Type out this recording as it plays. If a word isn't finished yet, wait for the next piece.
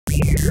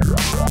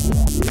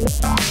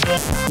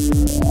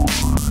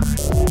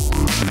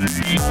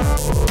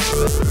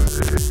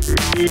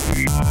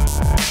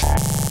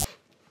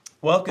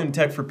Welcome to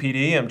Tech for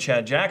PD. I'm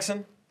Chad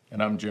Jackson.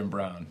 And I'm Jim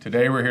Brown.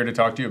 Today we're here to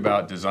talk to you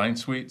about design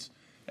suites,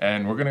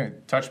 and we're going to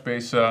touch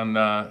base on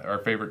our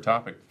favorite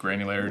topic,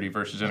 granularity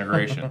versus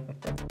integration.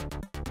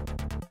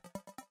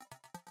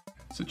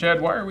 So Chad,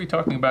 why are we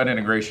talking about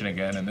integration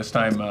again? And this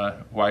time,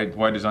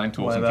 why design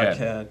tools in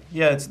CAD?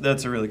 Yeah,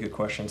 that's a really good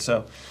question.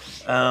 So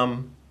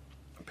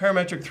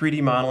parametric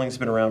 3D modeling has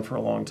been around for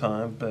a long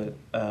time, but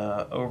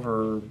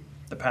over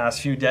the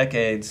past few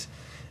decades,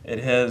 it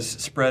has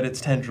spread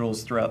its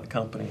tendrils throughout the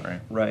company.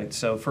 Right.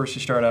 So first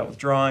you start out with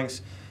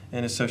drawings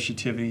and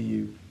associativity.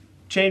 You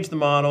change the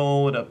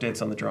model, it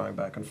updates on the drawing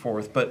back and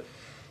forth. But,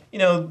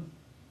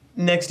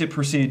 next it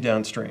proceeded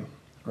downstream,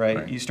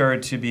 right? You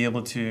started to be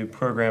able to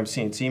program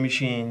CNC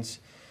machines,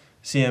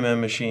 CMM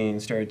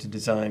machines, started to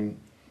design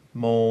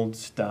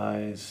molds,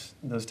 dies,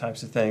 those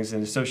types of things,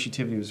 and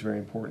associativity was very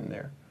important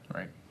there.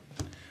 Right.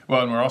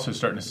 Well, and we're also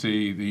starting to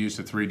see the use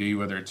of 3D,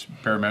 whether it's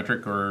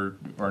parametric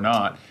or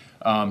not,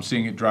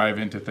 seeing it drive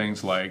into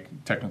things like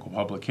technical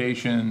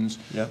publications,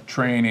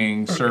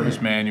 training,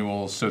 service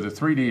manuals. So the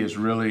 3D has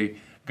really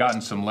gotten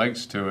some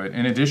legs to it,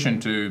 in addition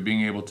to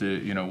being able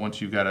to,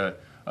 once you've got a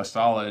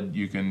solid,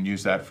 you can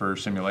use that for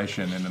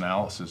simulation and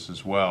analysis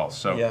as well.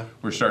 So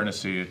we're starting to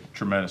see a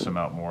tremendous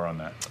amount more on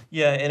that.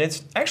 Yeah, and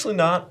it's actually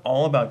not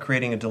all about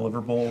creating a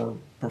deliverable or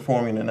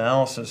performing an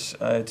analysis.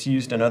 It's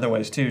used in other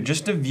ways too,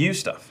 just to view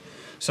stuff.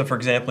 So for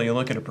example, you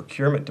look at a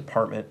procurement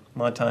department, a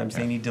lot of times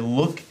they need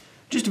to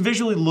just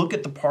visually look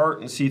at the part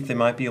and see if they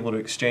might be able to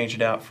exchange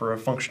it out for a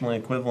functionally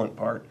equivalent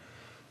part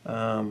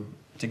to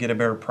get a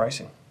better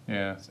pricing.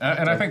 Yeah,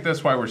 and I think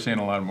that's why we're seeing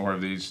a lot more of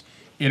these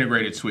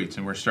integrated suites,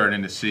 and we're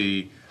starting to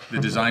see the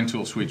design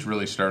tool suites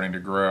really starting to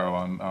grow.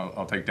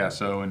 I'll take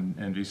Dassault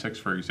and V6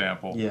 for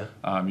example.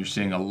 You're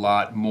seeing a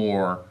lot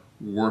more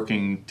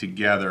working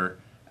together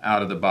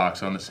out of the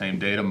box on the same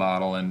data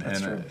model, and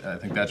I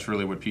think that's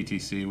really what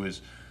PTC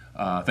was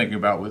thinking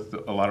about with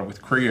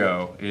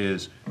Creo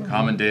is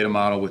common data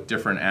model with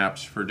different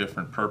apps for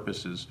different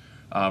purposes.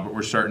 But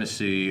we're starting to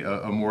see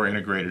a more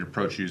integrated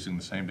approach using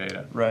the same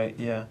data. Right,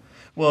 yeah.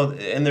 Well,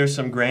 and there's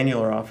some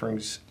granular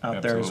offerings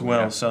out there as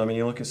well. So,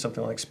 you look at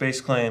something like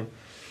SpaceClaim.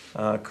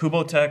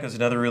 Kubotech is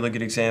another really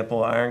good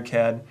example,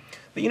 IronCAD.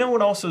 But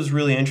what also is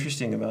really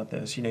interesting about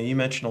this? You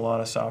mentioned a lot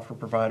of software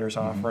providers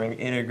offering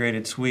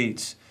integrated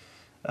suites.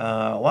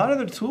 A lot of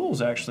the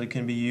tools actually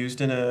can be used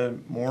in a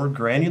more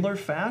granular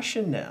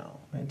fashion now.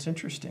 It's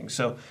interesting.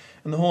 So,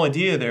 and the whole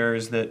idea there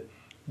is that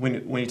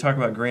when you talk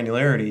about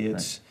granularity,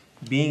 it's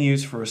being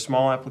used for a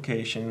small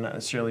application, not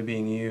necessarily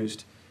being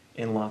used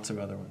in lots of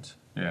other ones.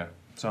 Yeah.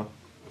 So,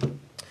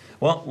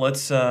 well,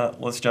 let's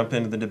jump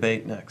into the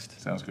debate next.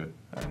 Sounds good.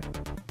 All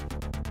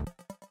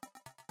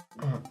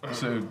right.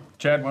 So,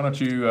 Chad, why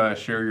don't you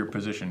share your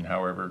position,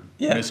 however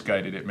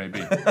misguided it may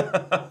be?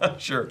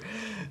 Sure.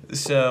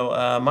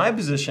 So, my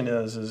position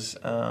is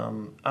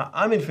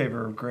I'm in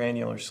favor of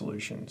granular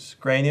solutions,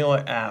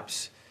 granular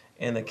apps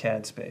in the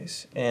CAD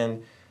space,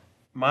 and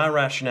my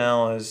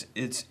rationale is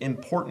it's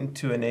important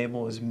to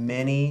enable as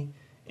many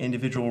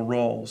individual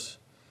roles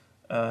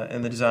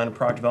in the design and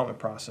product development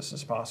process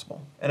as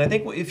possible. And I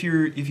think if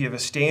you have a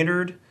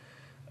standard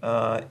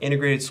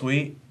integrated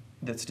suite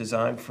that's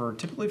designed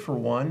typically for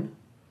one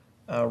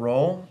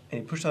role,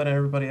 and you push that on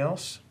everybody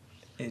else,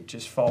 it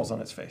just falls on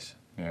its face.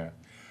 Yeah.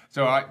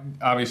 So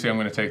obviously I'm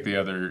going to take the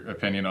other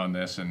opinion on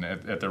this, and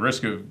at the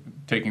risk of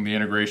taking the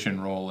integration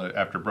role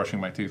after brushing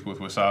my teeth with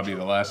wasabi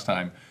the last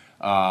time,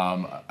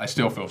 I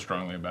still feel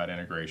strongly about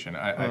integration.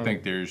 I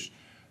think there's,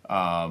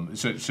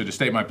 so to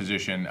state my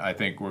position, I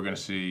think we're going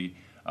to see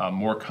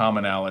more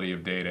commonality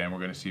of data, and we're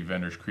going to see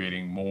vendors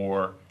creating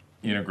more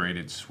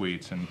integrated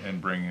suites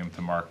and bringing them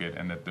to market,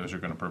 and that those are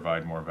going to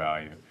provide more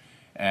value.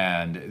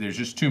 And there's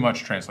just too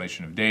much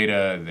translation of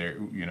data there,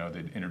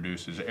 that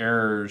introduces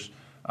errors.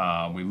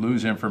 We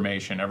lose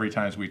information every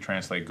time we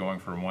translate going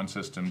from one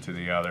system to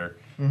the other.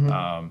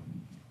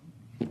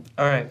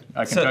 All right.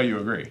 I can tell you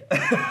agree.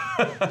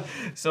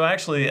 So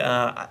actually,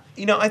 I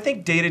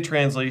think data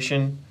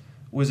translation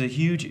was a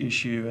huge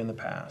issue in the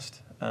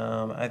past.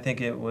 I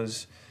think it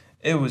was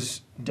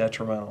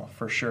detrimental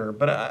for sure.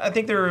 But I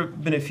think there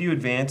have been a few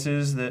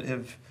advances that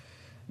have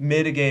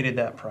mitigated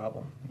that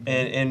problem.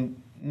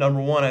 And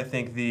number one, I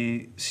think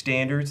the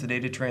standards, the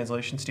data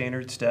translation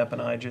standards, STEP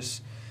and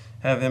IGES,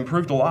 have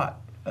improved a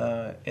lot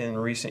in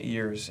recent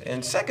years.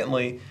 And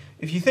secondly,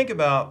 if you think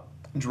about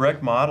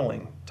direct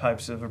modeling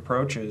types of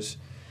approaches,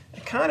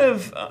 it kind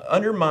of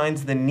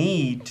undermines the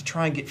need to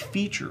try and get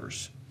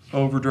features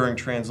over during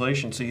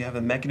translation. So you have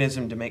a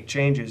mechanism to make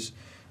changes.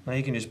 Now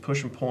you can just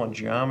push and pull on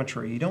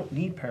geometry. You don't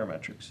need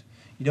parametrics.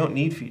 You don't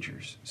need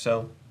features.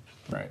 So,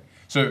 right.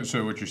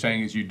 So what you're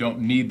saying is you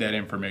don't need that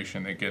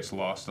information that gets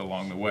lost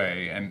along the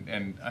way.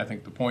 And I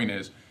think the point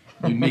is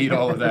you need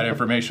all of that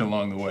information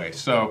along the way.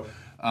 So,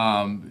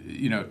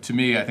 to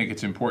me, I think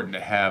it's important to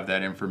have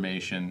that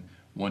information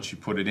once you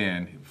put it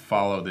in,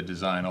 follow the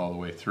design all the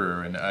way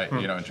through. And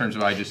in terms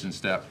of IGES and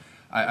STEP,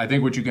 I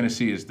think what you're going to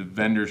see is the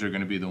vendors are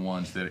going to be the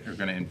ones that are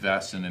going to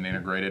invest in an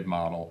integrated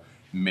model,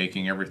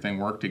 making everything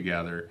work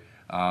together.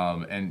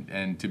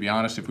 And to be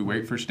honest, if we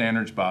wait for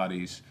standards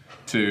bodies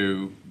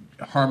to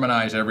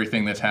harmonize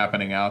everything that's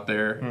happening out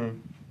there,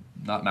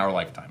 not in our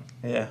lifetime.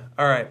 Yeah.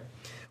 All right.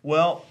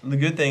 Well, the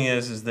good thing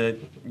is that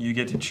you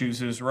get to choose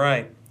who's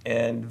right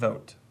and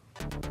vote.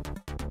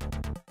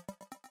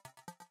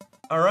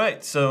 All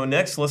right. So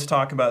next, let's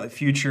talk about the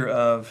future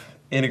of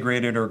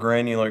integrated or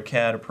granular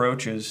CAD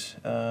approaches.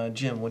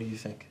 Jim, what do you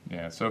think?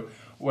 Yeah. So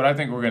what I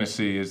think we're going to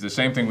see is the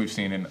same thing we've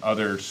seen in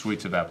other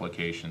suites of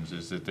applications,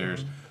 is that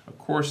there's a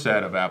core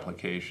set of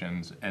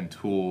applications and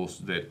tools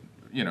that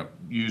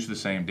use the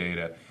same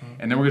data,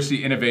 and then we're going to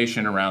see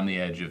innovation around the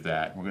edge of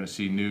that. We're going to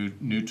see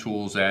new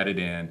tools added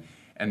in,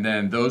 and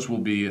then those will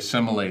be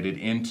assimilated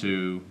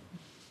into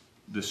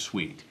the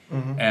suite,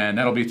 and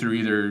that'll be through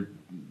either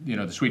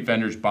the suite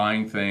vendors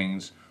buying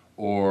things,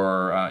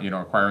 or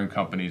acquiring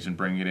companies and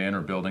bringing it in,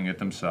 or building it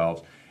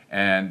themselves.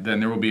 And then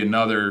there will be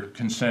another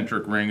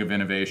concentric ring of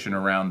innovation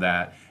around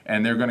that,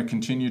 and they're going to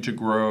continue to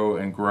grow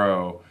and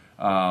grow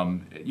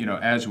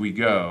as we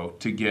go,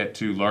 to get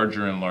to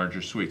larger and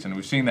larger suites. And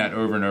we've seen that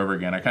over and over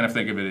again. I kind of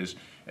think of it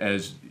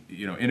as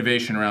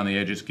innovation around the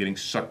edges getting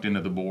sucked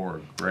into the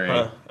board,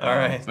 right? All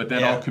right. But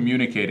then all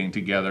communicating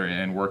together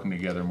and working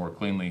together more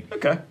cleanly,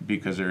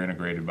 because they're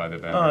integrated by the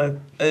vendor.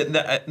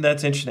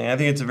 That's interesting. I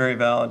think it's a very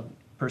valid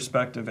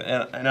perspective,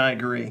 and I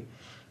agree.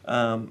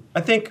 I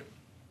think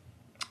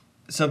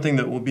something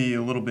that will be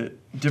a little bit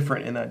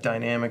different in that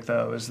dynamic,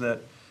 though, is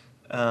that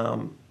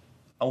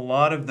a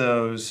lot of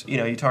those,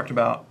 you talked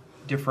about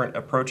different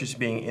approaches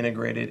being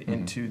integrated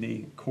into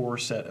the core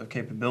set of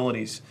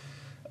capabilities.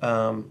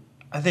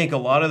 I think a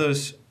lot of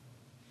those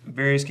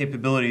various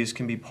capabilities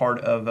can be part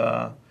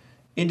of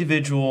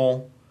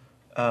individual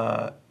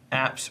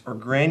apps or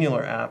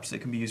granular apps that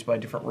can be used by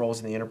different roles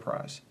in the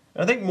enterprise.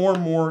 And I think more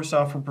and more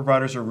software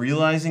providers are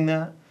realizing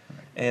that,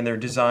 and they're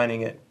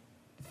designing it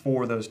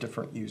for those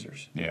different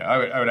users. Yeah,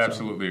 I would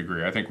absolutely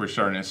agree. I think we're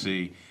starting to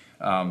see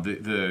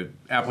the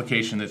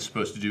application that's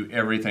supposed to do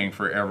everything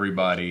for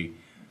everybody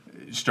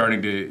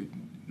starting to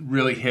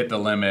really hit the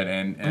limit,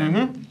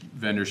 and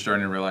vendors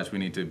starting to realize we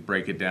need to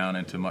break it down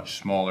into much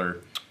smaller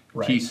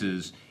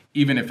pieces,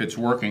 even if it's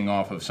working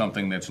off of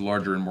something that's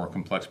larger and more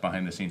complex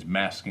behind the scenes,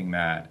 masking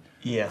that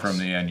from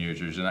the end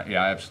users. And I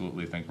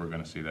absolutely think we're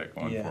going to see that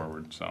going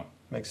forward. So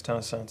makes a ton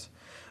of sense.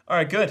 All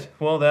right, good.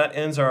 Well, that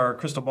ends our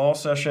crystal ball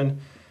session.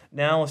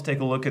 Now let's take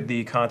a look at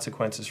the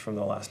consequences from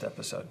the last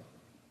episode.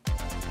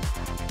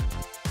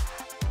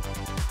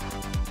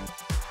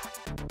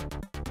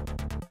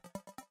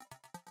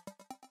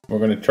 we're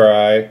going to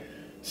try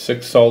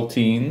 6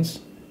 saltines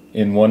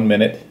in 1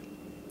 minute,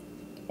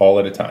 all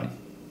at a time.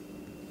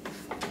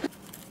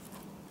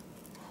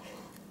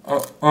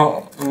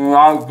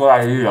 Not a good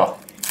idea.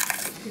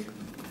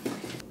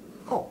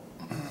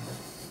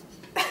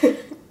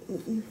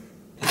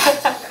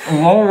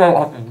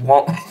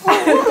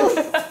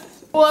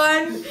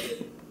 One.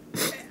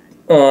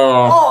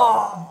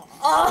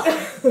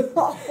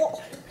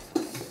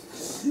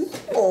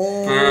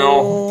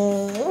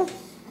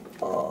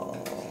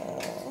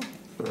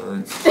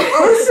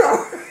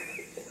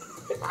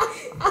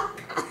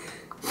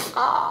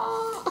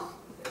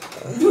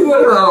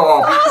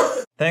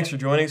 Thanks for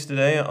joining us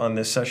today on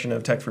this session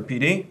of Tech for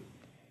PD.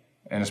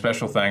 And a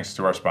special thanks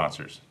to our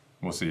sponsors.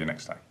 We'll see you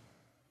next time.